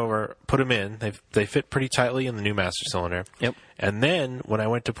then I went over, put them in. They fit pretty tightly in the new master cylinder. Yep. And then when I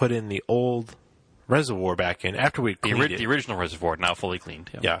went to put in the old reservoir back in, after we cleaned the original reservoir, now fully cleaned.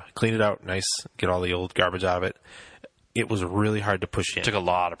 Yep. Yeah, clean it out nice, get all the old garbage out of it. It was really hard to push in. It took a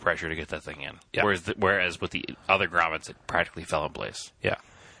lot of pressure to get that thing in. Yeah. Whereas with the other grommets, it practically fell in place. Yeah.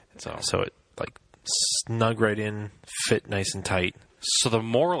 So it snug right in, fit nice and tight. So the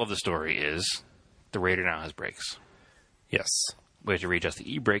moral of the story is the Raider now has brakes. Yes. We have to readjust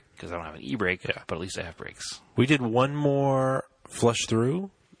the e-brake because I don't have an e-brake, but at least I have brakes. We did one more flush through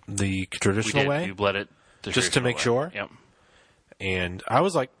the traditional way. We bled it just to make sure. Yep. and I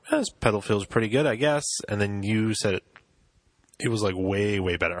was like, this pedal feels pretty good, I guess. And then you said it was like way,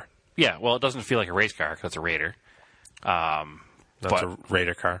 way better. Yeah, well, it doesn't feel like a race car because it's a Raider. That's a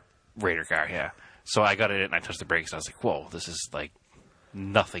Raider car. Raider car, yeah. So I got it and I touched the brakes and I was like, whoa, this is like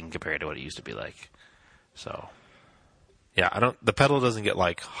nothing compared to what it used to be like. So, yeah, the pedal doesn't get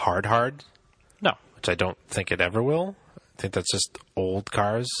like hard, no. which I don't think it ever will. I think that's just old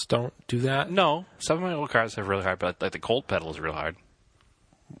cars don't do that No, some of my old cars have really hard, but like the cold pedal is real hard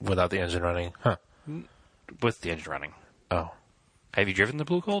without the engine running. Huh. with the engine running. Oh, Have you driven the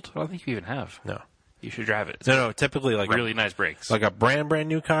Blue Colt? I don't think you even have. no. You should drive it. It's No, typically like really nice brakes. like a brand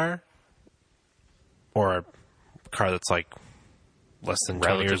new car or a car that's like less than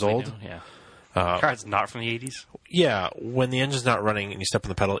 20 years Relatively old. new, yeah. Car's not from the 80s. Yeah, when the engine's not running and you step on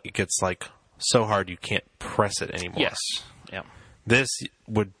the pedal, it gets like so hard you can't press it anymore. Yes. Yeah. This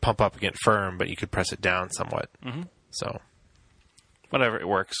would pump up and get firm, but you could press it down somewhat. Mm-hmm. So, Whatever, it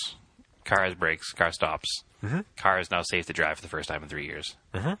works. Car has brakes. Car stops. Mm-hmm. Car is now safe to drive for the first time in 3 years.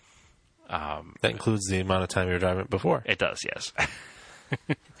 that includes the amount of time you were driving it before. It does, yes.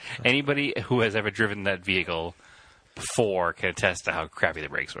 Anybody who has ever driven that vehicle before can attest to how crappy the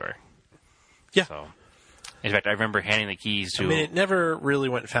brakes were. Yeah. So, in fact, I remember handing the keys to. I mean, it never really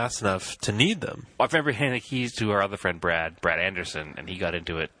went fast enough to need them. I remember handing the keys to our other friend Brad Anderson, and he got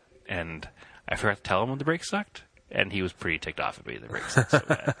into it, and I forgot to tell him when the brakes sucked, and he was pretty ticked off at me. The brakes sucked so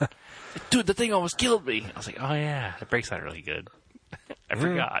bad. Dude, the thing almost killed me. I was like, oh yeah, the brakes aren't really good. I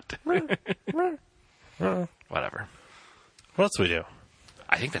forgot. Whatever. What else do we do?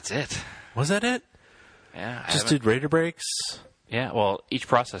 I think that's it. Was that it? Yeah. Just did Raider brakes? Yeah, well, each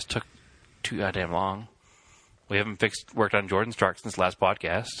process took too goddamn long. We haven't worked on Jordan's truck since last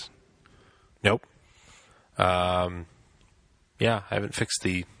podcast. Nope. Yeah, I haven't fixed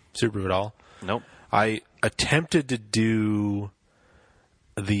the Subaru at all. Nope. I attempted to do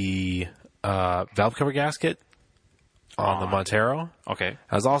the valve cover gasket on the Montero. Okay.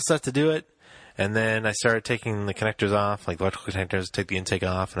 I was all set to do it, and then I started taking the connectors off, like the electrical connectors, take the intake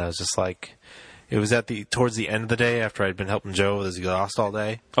off, and I was just like, it was towards the end of the day after I'd been helping Joe with his exhaust all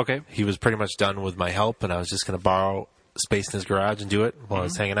day. Okay. He was pretty much done with my help, and I was just going to borrow space in his garage and do it while I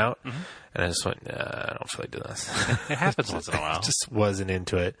was hanging out. Mm-hmm. And I just went, nah, I don't feel like doing this. It happens once in a while. I just wasn't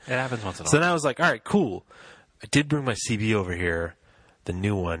into it. It happens once in a while. So then I was like, all right, cool. I did bring my CB over here, the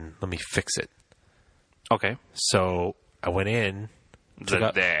new one. Let me fix it. Okay. So I went in. I took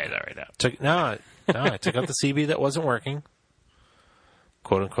out the CB that wasn't working,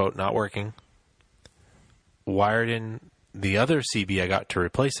 quote unquote, not working. Wired in the other CB I got to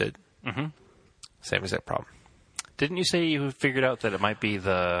replace it. Mm-hmm. Same exact problem. Didn't you say you figured out that it might be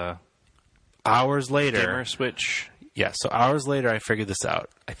the hours later dimmer switch? Yeah, so hours later I figured this out,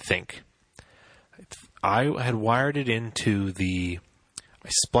 I think. I had wired it into I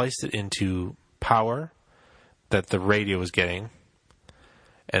spliced it into power that the radio was getting.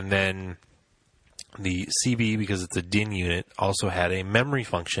 And then the CB, because it's a DIN unit, also had a memory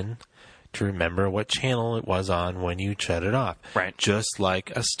function to remember what channel it was on when you shut it off. Right. Just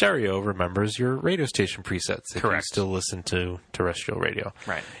like a stereo remembers your radio station presets if Correct. you still listen to terrestrial radio.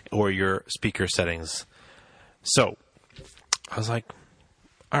 Right. Or your speaker settings. So, I was like,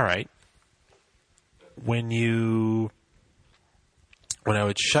 all right. When I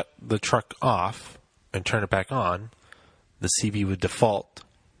would shut the truck off and turn it back on, the CB would default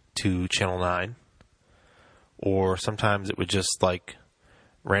to channel 9. Or sometimes it would just like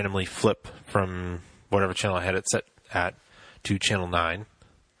randomly flip from whatever channel I had it set at to channel 9.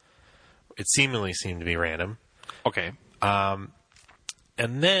 It seemingly seemed to be random. Okay. And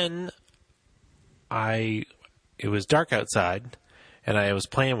then it was dark outside, and I was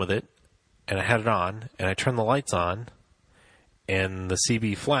playing with it, and I had it on, and I turned the lights on, and the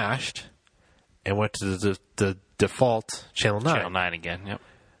CB flashed, and went to the default channel 9. Channel 9 again, yep.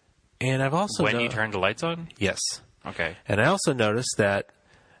 And I've also... When you turned the lights on? Yes. Okay. And I also noticed that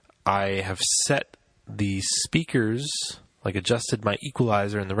I have set the speakers, like adjusted my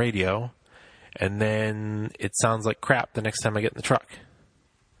equalizer in the radio, and then it sounds like crap the next time I get in the truck.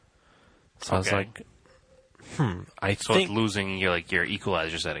 So I was like, I So think it's losing your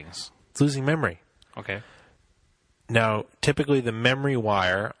equalizer settings. it's losing memory. Okay. Now, typically the memory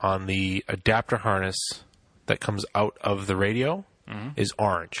wire on the adapter harness that comes out of the radio is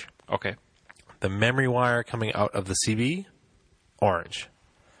orange. Okay. The memory wire coming out of the CB, orange.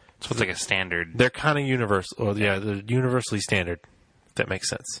 So it's like a standard. They're kind of universal. Well, yeah, they're universally standard, if that makes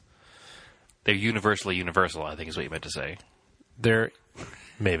sense. They're universally universal, I think is what you meant to say. They're,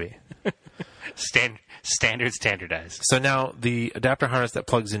 maybe. Standardized. So now the adapter harness that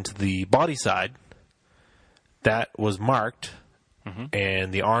plugs into the body side, that was marked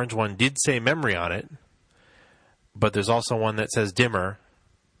and the orange one did say memory on it, but there's also one that says dimmer,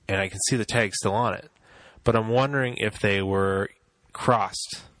 and I can see the tag still on it. But I'm wondering if they were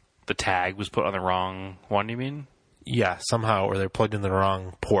crossed. The tag was put on the wrong one, you mean? Yeah, somehow, or they're plugged in the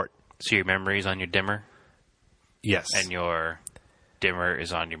wrong port. So your memory is on your dimmer? Yes. And your dimmer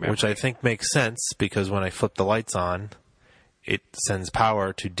is on your memory? Which I think makes sense, because when I flip the lights on, it sends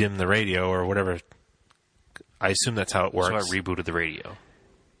power to dim the radio or whatever. I assume that's how it works. So I rebooted the radio.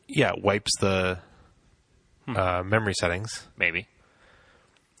 Yeah, it wipes the memory settings. Maybe.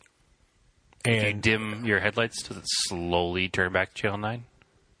 And If you dim your headlights, does it slowly turn back to channel 9?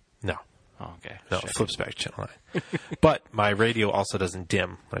 no. Oh, okay. No, it flips back to channel 9. But my radio also doesn't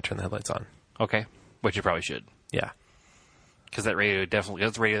dim when I turn the headlights on. Okay. Which you probably should. Yeah. Because that radio definitely...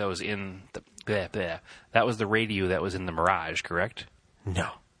 That's the radio that was in... That was the radio that was in the Mirage, correct? No.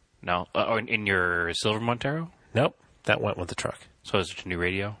 No? Or in your Silver Montero? Nope. That went with the truck. So is it a new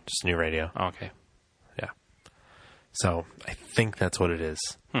radio? Just a new radio. Oh, okay. Yeah. So I think that's what it is.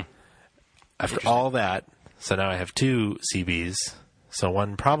 After all that, so now I have 2 CBs. So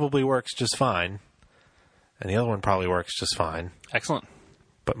one probably works just fine, and the other one probably works just fine. Excellent.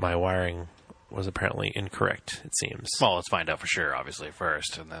 But my wiring was apparently incorrect, it seems. Well, let's find out for sure, obviously,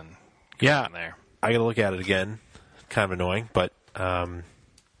 first, and then Yeah. from there. I gotta look at it again. Kind of annoying, but then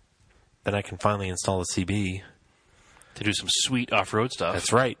I can finally install the CB. To do some sweet off-road stuff.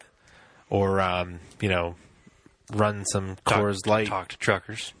 That's right. Or, run some Coors Light Talk to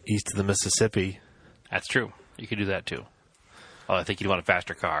truckers. east of the Mississippi. That's true. You could do that, too. Oh, I think you'd want a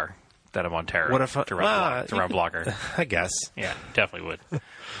faster car than a Montero What if to run blocker. I guess. Yeah, definitely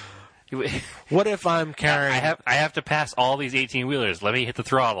would. What if I'm carrying... I have to pass all these 18-wheelers. Let me hit the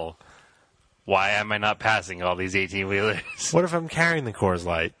throttle. Why am I not passing all these 18-wheelers? What if I'm carrying the Coors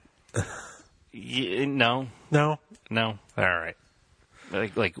Light? No. No? No. All right.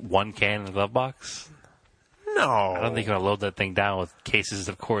 Like one can in the glove box? No. I don't think you're going to load that thing down with cases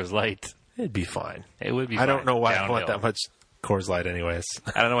of Coors Light. It'd be fine. It would be I don't fine. know why I Downhill. want that much Coors Light anyways.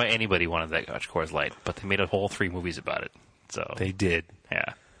 I don't know why anybody wanted that much Coors Light, but they made a whole 3 movies about it. So They did.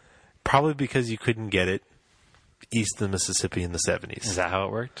 yeah. Probably because you couldn't get it east of the Mississippi in the 70s. Is that how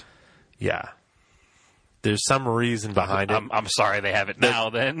it worked? Yeah. There's some reason behind it. I'm sorry they have it now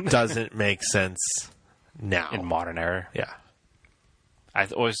then. Doesn't make sense now. In modern era. Yeah. I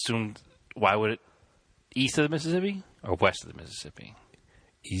always assumed, why would it east of the Mississippi or west of the Mississippi?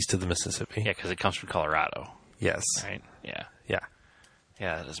 East of the Mississippi. Yeah, because it comes from Colorado, Yes. right? Yeah. Yeah.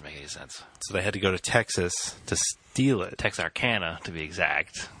 Yeah, that doesn't make any sense. So they had to go to Texas to steal it. Texarkana, to be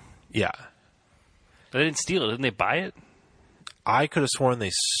exact. Yeah. But they didn't steal it. Didn't they buy it? I could have sworn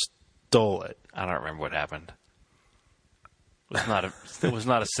they stole it. I don't remember what happened. It was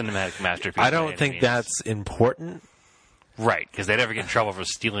not a cinematic masterpiece. I by don't any think means. that's important. Right, because they never get in trouble for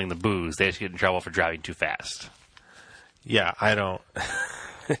stealing the booze. They just get in trouble for driving too fast. Yeah, I don't.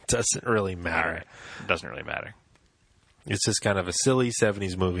 It doesn't really All matter. right. It doesn't really matter. It's just kind of a silly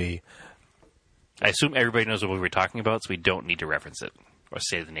 70s movie. I assume everybody knows what movie we're talking about, so we don't need to reference it or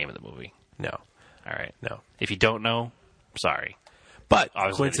say the name of the movie. No. All right. No. If you don't know, sorry. But I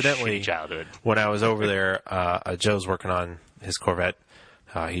was living a coincidentally, shitty childhood. when I was over there, Joe's working on his Corvette.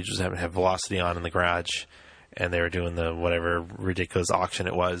 He just happened to have Velocity on in the garage, and they were doing the whatever ridiculous auction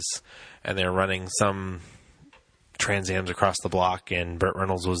it was, and they were running some Trans Ams across the block, and Burt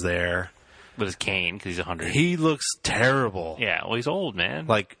Reynolds was there. With his cane, because he's 100. He looks terrible. Yeah, well, he's old, man.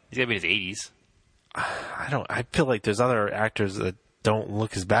 Like, he's got to be in his 80s. I feel like there's other actors that don't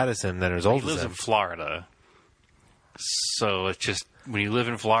look as bad as him that are as old He lives as in him. Florida. So it's just, when you live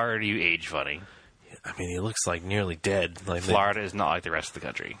in Florida, you age funny. I mean, he looks like nearly dead. Like Florida is not like the rest of the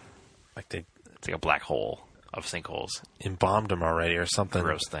country. they It's like a black hole of sinkholes. embalmed him already or something.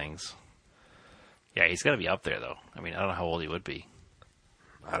 Gross things. Yeah, he's got to be up there, though. I mean, I don't know how old he would be.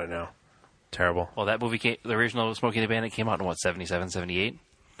 I don't know. Terrible. Well, that movie, the original Smokey and the Bandit, came out in, 77, 78?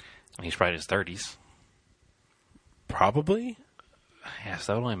 And he's probably in his 30s. Probably. Yeah,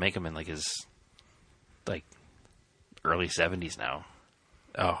 so that would only make him in, his, early 70s now.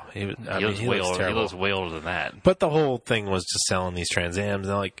 Oh, he He looks looks terrible. way older than that. But the whole thing was just selling these Trans Ams,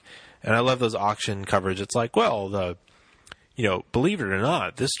 and I love those auction coverage. It's like, well, believe it or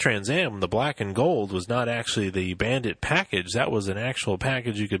not, this Trans Am, the black and gold, was not actually the Bandit package. That was an actual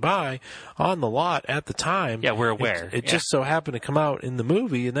package you could buy on the lot at the time. Yeah, we're aware. It just so happened to come out in the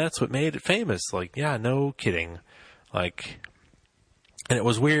movie, and that's what made it famous. Like, yeah, no kidding. And it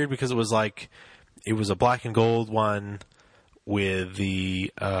was weird because it was it was a black and gold one with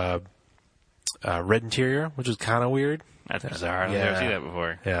the red interior, which was kind of weird. That's bizarre. I've Yeah. never seen that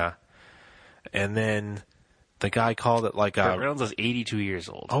before. Yeah. And then The guy called it like Burt a... Reynolds is 82 years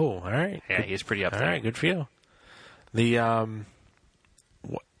old. Oh, all right. Yeah, he's pretty up All there. right, good for you. The,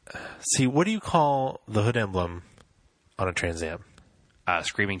 see, what do you call the hood emblem on a Trans Am?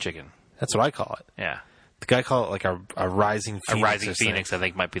 Screaming Chicken. That's what I call it. Yeah. The guy called it like a Rising Phoenix. A Rising or something. Phoenix, I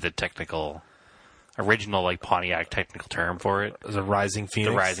think, might be the original like Pontiac technical term for it. It was a Rising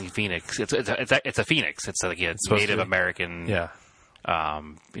Phoenix. The Rising Phoenix. It's a phoenix. It's like a supposed Native to be. American, Yeah.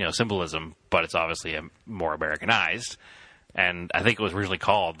 symbolism, but it's obviously more Americanized. And I think it was originally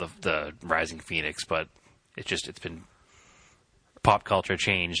called the Rising Phoenix, but it's been pop culture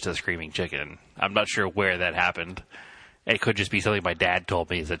changed to Screaming Chicken. I'm not sure where that happened. It could just be something my dad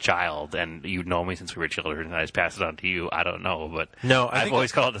told me as a child, and you know me since we were children, and I just passed it on to you. I don't know, but No, I've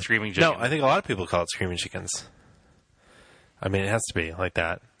always called it the Screaming Chicken. No, I think a lot of people call it Screaming Chickens. I mean, it has to be like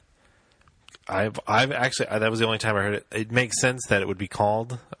that. I've actually, that was the only time I heard it. It makes sense that it would be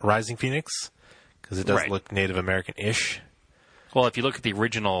called Rising Phoenix because it does Right. look Native American-ish. Well, if you look at the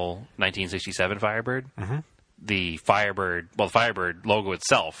original 1967 Firebird, the Firebird logo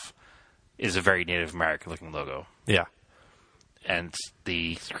itself is a very Native American-looking logo. Yeah. And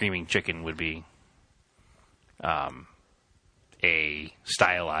the Screaming Chicken would be a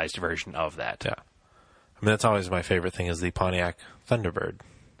stylized version of that. Yeah. I mean, that's always my favorite thing is the Pontiac Thunderbird.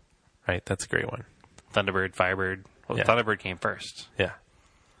 Right? That's a great one. Thunderbird, Firebird. Well, Yeah. Thunderbird came first, Yeah.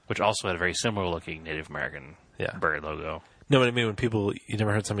 which also had a very similar-looking Native American Yeah. bird logo. No, but I mean, when people, you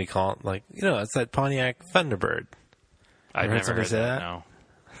never heard somebody call it, like, it's that Pontiac Thunderbird. I've heard never somebody heard say that. that? No,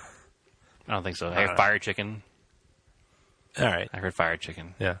 I don't think so. I don't heard know. Fire Chicken. All right. I heard Fire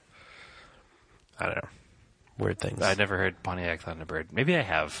Chicken. Yeah. I don't know. Weird things. I never heard Pontiac Thunderbird. Maybe I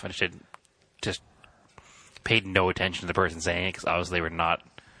have. I just paid no attention to the person saying it because obviously they were not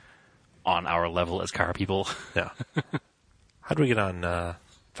on our level as car people. Yeah. How do we get on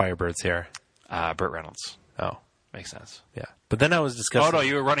Firebirds here? Burt Reynolds. Oh, Makes sense. yeah. But then I was discussing... Oh, no,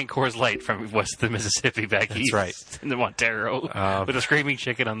 you were running Coors Light from west of the Mississippi back east. right. In the Montero with a Screaming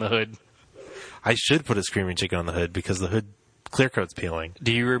Chicken on the hood. I should put a Screaming Chicken on the hood because the hood clear coat's peeling.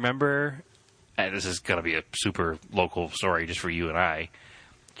 Do you remember, and this is going to be a super local story just for you and I,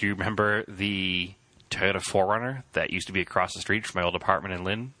 do you remember the Toyota 4Runner that used to be across the street from my old apartment in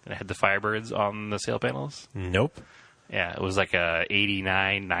Lynn and it had the Firebirds on the sail panels? Nope. Yeah, it was like a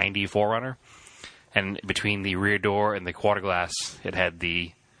 89, 90 4Runner. And between the rear door and the quarter glass, it had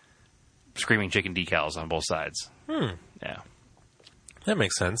the Screaming Chicken decals on both sides. Yeah. That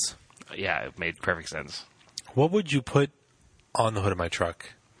makes sense. Yeah, it made perfect sense. What would you put on the hood of my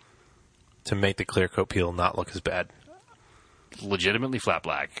truck to make the clear coat peel not look as bad? Legitimately flat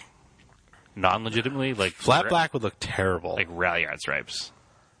black. Non-legitimately, like... Flat black would look terrible. Like rally yard stripes.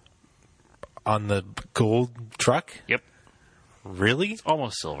 On the gold truck? Yep. Really? It's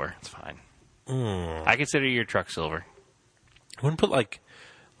almost silver. It's fine. I consider your truck silver. I wouldn't put like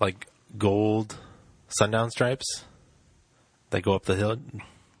gold sundown stripes that go up the hill.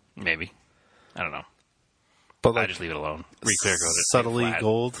 Maybe. I don't know. But I like just leave it alone. Re-clear coat it. subtly Flat.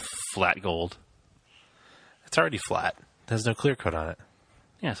 gold. Flat gold. It's already flat. There's no clear coat on it.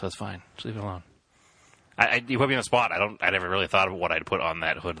 Yeah, so it's fine. Just leave it alone. You put me on the spot. I never really thought about what I'd put on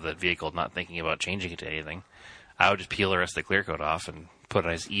that hood of the vehicle, not thinking about changing it to anything. I would just peel the rest of the clear coat off and put a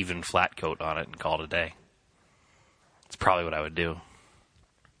nice even flat coat on it and call it a day. It's probably what I would do.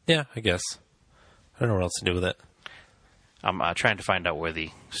 Yeah, I guess. I don't know what else to do with it. I'm trying to find out where the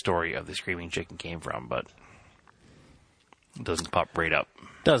story of the Screaming Chicken came from, but it doesn't pop right up.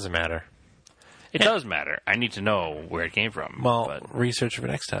 Doesn't matter. It does matter. I need to know where it came from. Well, but research it for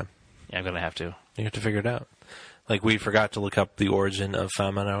next time. yeah, I'm going to have to. You have to figure it out. Like we forgot to look up the origin of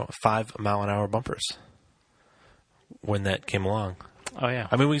 5 mile an hour bumpers when that came along. Oh, yeah.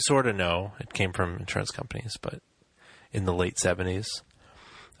 I mean, we sort of know it came from insurance companies, but in the late 70s.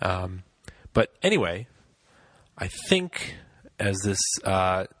 But anyway, I think as this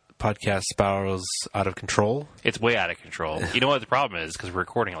podcast spirals out of control. It's way out of control. You know what the problem is? Because we're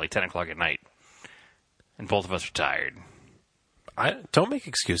recording at like 10 o'clock at night. And both of us are tired. Don't make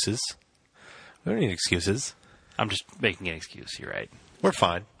excuses. We don't need excuses. I'm just making an excuse. You're right. We're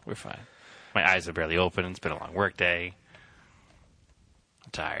fine. We're fine. My eyes are barely open. It's been a long work day.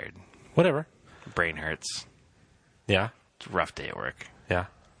 I'm tired. Whatever. Brain hurts. Yeah. It's a rough day at work. Yeah.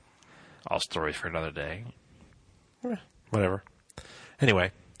 All stories for another day. Whatever.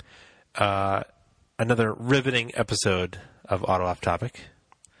 Anyway, another riveting episode of Auto Off Topic.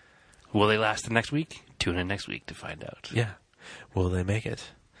 Will they last the next week? Tune in next week to find out. Yeah. Will they make it?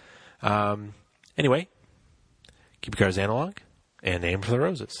 Anyway, keep your cars analog and aim for the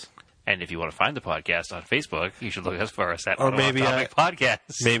roses. And if you want to find the podcast on Facebook, you should look us for us at Or Auto maybe Off Topic Podcast.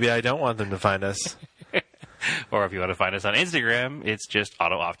 Maybe I don't want them to find us. Or if you want to find us on Instagram, it's just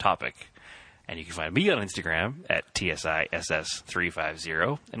Auto Off Topic. And you can find me on Instagram at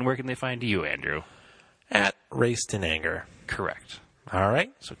TSISS350. And where can they find you, Andrew? At Raced in Anger. Correct. All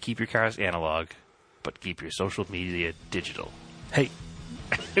right. So keep your cars analog, but keep your social media digital. Hey,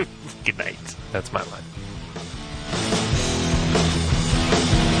 Good night. that's my line.